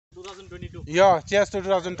2022. Yeah, cheers to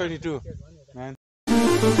 2022, man.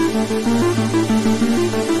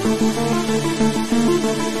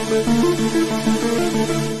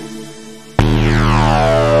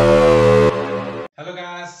 Hello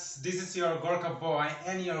guys, this is your Gorka boy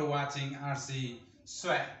and you're watching RC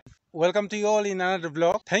Swag. Welcome to you all in another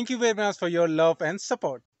vlog. Thank you very much for your love and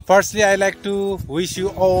support. Firstly, I like to wish you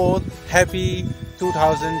all happy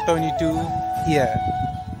 2022 year.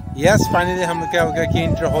 Yes, finally हम लोग का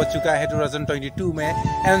enter हो चुका है 2022 में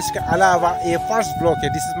and इसके अलावा ये फर्स्ट ब्लॉग है.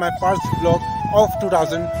 This is my first vlog of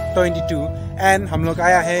 2022 and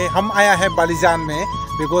हम आया है बालीजान में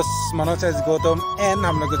because Manoj is Gautam and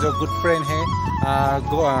हम लोग जो good friend है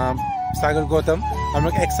सागर गौतम हम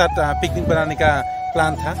लोग एक साथ पिकनिक बनाने का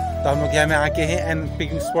प्लान था. तो हम लोग यहाँ में आके हैं एंड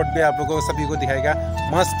पिकनिक स्पॉट भी आप लोगों को सभी को दिखाएगा.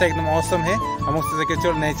 मस्त एकदम मौसम है. हम लोग सोचे कि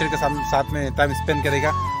चलो नेचर के साथ में टाइम स्पेंड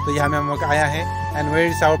करेगा. तो यहाँ में हम लोग आया है and where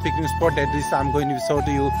is our picnic spot that this I am going to show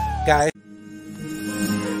to you guys.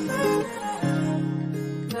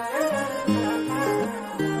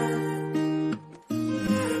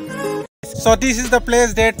 So this is the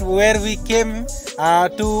place that where we came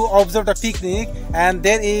to observe the picnic, and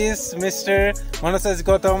there is Mr. Manasaj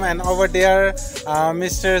Gautam and over there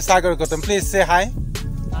Mr. Sagar Gautam. Please say hi.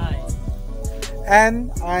 Hi.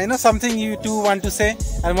 And I know something you two want to say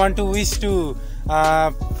and want to wish to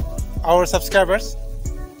our subscribers.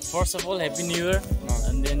 First of all, Happy New Year,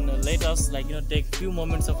 and then let us take few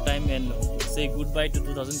moments of time and say goodbye to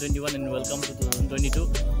 2021 and welcome to 2022.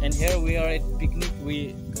 And here we are at picnic. We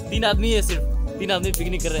तीन आदमी है, सिर्फ तीन आदमी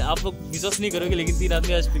picnic कर रहे हैं. आप लोग विश्वास नहीं करोगे लेकिन तीन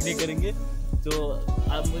आदमी आज पिकनिक करेंगे. तो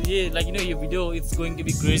ये ये video it's going to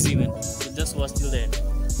be crazy man. So just watch till the end.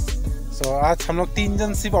 So आज हम लोग तीन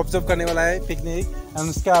जन सिर्फ ऑब्जर्व करने वाला है पिकनिक. एंड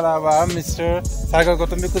उसके अलावा मिस्टर सागर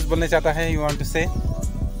गौतम भी कुछ बोलने चाहता है. यू वांट टू से?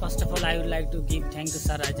 First of all, I would like to give thanks to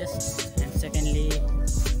Sir Rajesh, and secondly,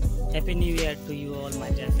 Happy New Year to you all, my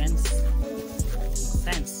dear friends.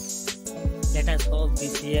 Friends, let us hope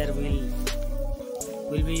this year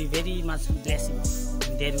will be very much blessing.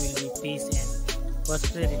 There will be peace and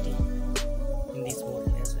prosperity in this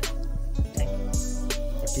world as well. Thank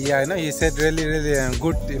you. Yeah, he said really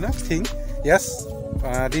good thing. Yes,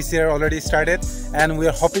 this year already started and we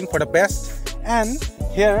are hoping for the best. And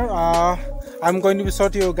here I'm going to show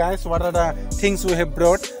to you guys what are the things we have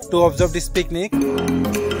brought to observe this picnic.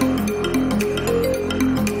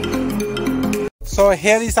 So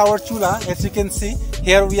here is our chula. As you can see,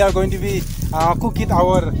 here we are going to be cooking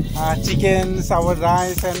our chickens, our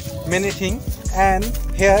rice and many things. And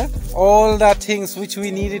here all the things which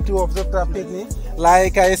we needed to observe the picnic.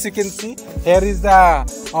 Like as you can see, here is the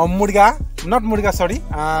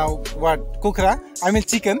kukra, I mean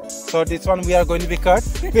chicken. So this one we are going to be cut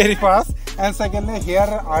very fast. And secondly, here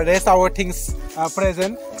are rest our things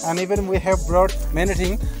present, and even we have brought many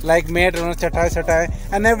things like mat, chatai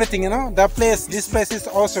and everything. This place is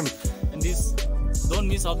awesome. And this, don't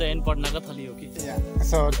miss out the end part, Naga Thali, okay? Yeah.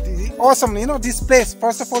 So awesome. This place.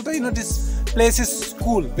 First of all, this place is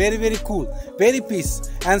cool, very cool, very peace.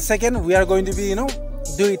 And second, we are going to be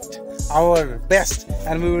do it our best,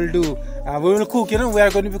 and we will cook. We are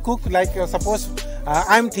going to be cook like suppose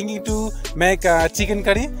I'm thinking to make chicken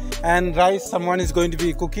curry and rice. Someone is going to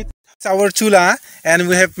be cook it. It's our chula, and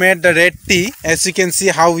we have made the red tea. As you can see,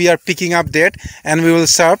 how we are picking up that, and we will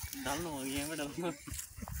serve.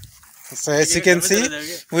 So as you can see,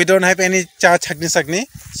 we don't have any cha chakni sakni.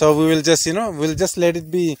 So we will just we'll just let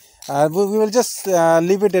it be. We will just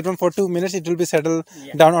leave it that one for 2 minutes. It will be settled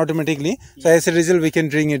down automatically. So as a result, we can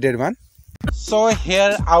drink it that one. So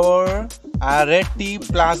here our red tea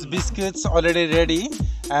plus biscuits already ready.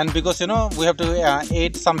 And because we have to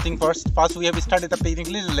eat something first. First we have started the picnic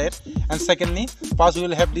little late, and secondly, first we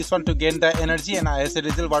will have this one to gain the energy, and as a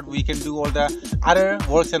result, what we can do all the other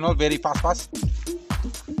works and all very fast.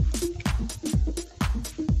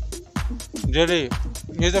 Really,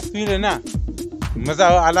 ये जो feel है ना, मजा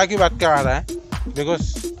अलग ही बात का आ रहा है. Because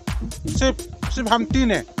सिर्फ हम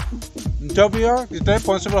तीन हैं. जो भी हो जितना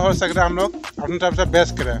पॉसिबल हो सक रहा है हम लोग अपनी तरफ से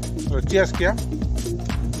बेस्ट करें. तो cheers किया.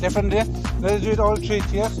 Definitely, let's do it all three.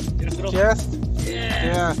 Cheers. Cheers.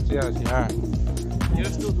 Yeah.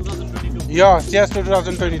 Cheers to 2022. Yeah, cheers to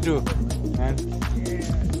 2022.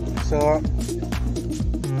 So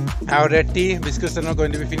our red tea biscuits are not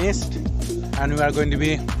going to be finished, and we are going to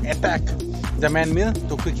be attack the main meal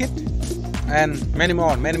to cook it, and many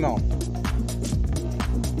more.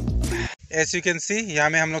 As you can see, यहाँ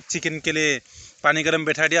में हम लोग chicken के लिए पानी गरम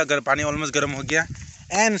बैठा दिया. अगर पानी ऑलमोस्ट गरम हो गया.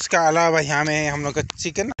 And उसका अलावा यहाँ में हम लोग का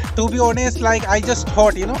chicken. To be honest, like I just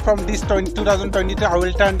thought, from this 2022 I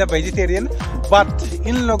will turn the vegetarian, but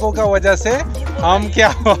इन लोगों का वजह से हम क्या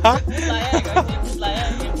हुआ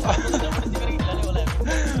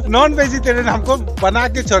नॉन वेजिटेरियन हमको बना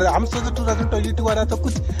के छोड़। हम सोचे 2022 आ रहा तो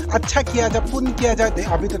कुछ अच्छा किया जाए, पुण्य किया जाए।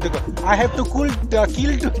 अभी तो देखो I have to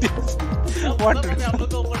kill to this what.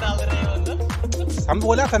 हम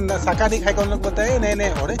बोला था ना शाकाहारी खाएगा, उन लोग बताए नहीं नहीं,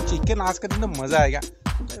 अरे चिकन आज के दिन तो मजा आएगा।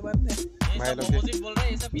 कोई बात नहीं भाई लोग बोल रहे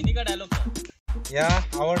हैं, ये सब इन्हीं का डायलॉग था। या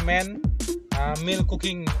our man meal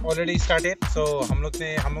cooking already started. सो हम लोग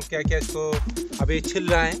क्या किया, इसको अभी छिल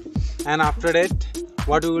रहा है। And after that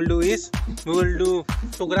what we will do is we will do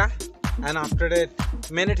tugra, and after that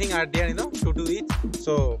many things are there, you know, to do it.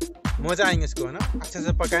 So मजा आएंगे इसको, है ना, अच्छे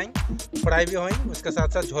से पकाएंगे, फ्राई भी होएंगे, उसके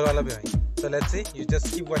साथ साथ झोल वाला भी होएंगे। So let's see, you just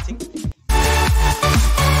keep watching.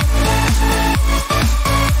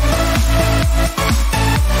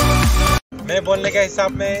 मैं बोलने के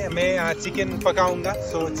हिसाब में मैं चिकन पकाऊंगा।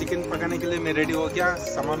 सो चिकन पकाने के लिए मैं रेडी हो गया,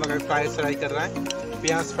 सामान लगा फ्राई कर रहा है,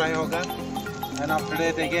 प्याज फ्राई होगा। And after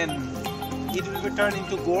that again it will be turned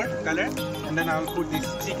into gold color, and then I will put this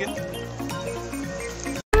chicken.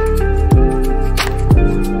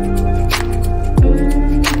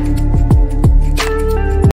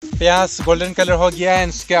 प्याज गोल्डन कलर हो गया है।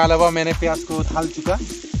 इसके अलावा मैंने प्याज को डाल चुका,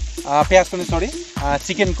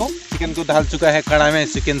 चिकन को डाल चुका है कढ़ाई में,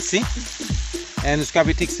 चिकन सी। एंड उसका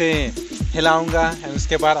भी ठीक से हिलाऊंगा, एंड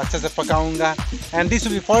उसके बाद अच्छे से पकाऊंगा। And this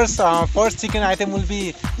will be first chicken item will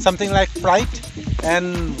be something like fried,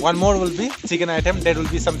 and one more will be chicken item that will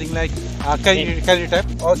be something like curry type.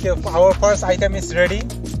 Okay, our first item is ready.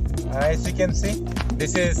 As you can see,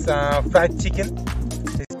 this is fried chicken.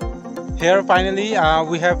 Here finally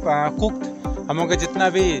we have cooked. हम लोग का जितना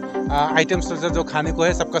भी items जो खाने को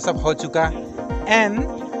है सबका सब हो चुका।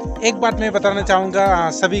 एंड एक बात मैं बताना चाहूँगा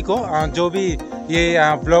सभी को जो भी ये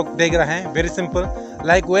ब्लॉग देख रहे हैं, very simple,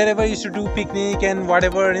 like wherever you should do picnic and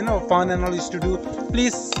whatever, you know, fun and all you should do,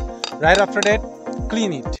 please right after that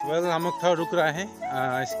clean it. Well हम लोग थोड़ा रुक रहे हैं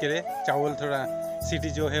इसके लिए, चावल थोड़ा सीटी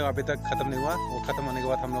जो है अभी तक ख़त्म नहीं हुआ, वो ख़त्म होने के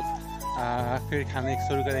बाद हम लोग फिर खाने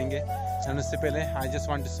शुरू करेंगे। एंड उससे पहले I just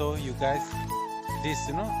want to show you guys this,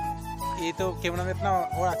 you know, ये तो कैमरा में इतना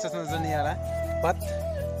और अच्छा से नज़र नहीं आ रहा है, बट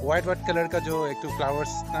वाइट कलर का जो एक तो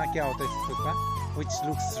फ्लावर्स ना क्या होता है इसका, which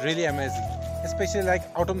looks really amazing, specially like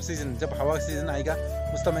autumn season. जब हवा का सीजन आएगा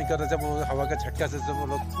उस समय क्या होता है, जब वो हवा का झटका से जब वो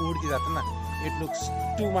लोग उड़ के जाते हैं ना, it looks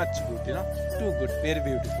too much good, you know, too good, very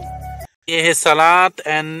beautiful. ये है सलाद,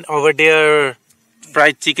 and over there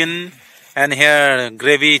fried chicken, and here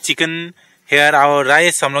gravy chicken, here our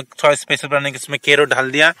rice। हम लोग थोड़ा स्पेशल बनाने के इसमें कैरोट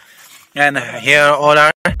डाल दिया, and here all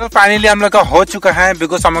are। तो फाइनली हम लोग का हो चुका है,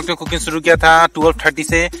 बिकॉज हम लोग तो कुकिंग शुरू किया था 12:30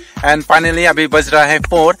 से, एंड फाइनली अभी बज रहा है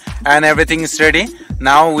 4, and everything is ready.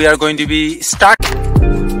 Now we are going to be start.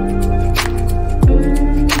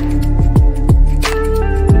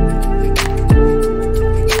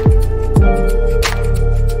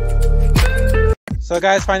 So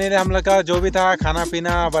guys, finally हम लोग का जो भी था खाना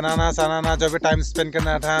पीना बनाना सनाना जो भी टाइम स्पेंड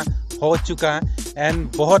करना था हो चुका है, एंड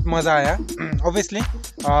बहुत मज़ा आया। ऑब्वियसली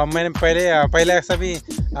मैंने पहले ऐसा भी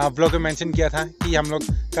ब्लॉग में मेंशन किया था कि हम लोग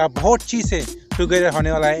का बहुत चीज़ें टुगेदर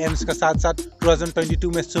होने वाला है, एंड उसके साथ साथ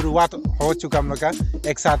 2022 में शुरुआत हो चुका हम लोग का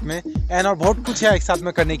एक साथ में, एंड और बहुत कुछ है एक साथ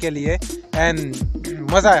में करने के लिए, एंड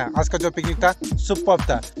मज़ा आया। आज का जो पिकनिक था सुपर्ब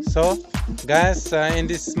था। सो guys, in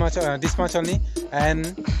this much only, and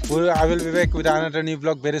I will be back with another new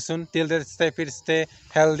vlog very soon. Till then, stay fit, stay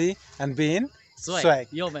healthy, and be in swag.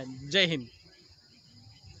 Yo man, Jai Hind.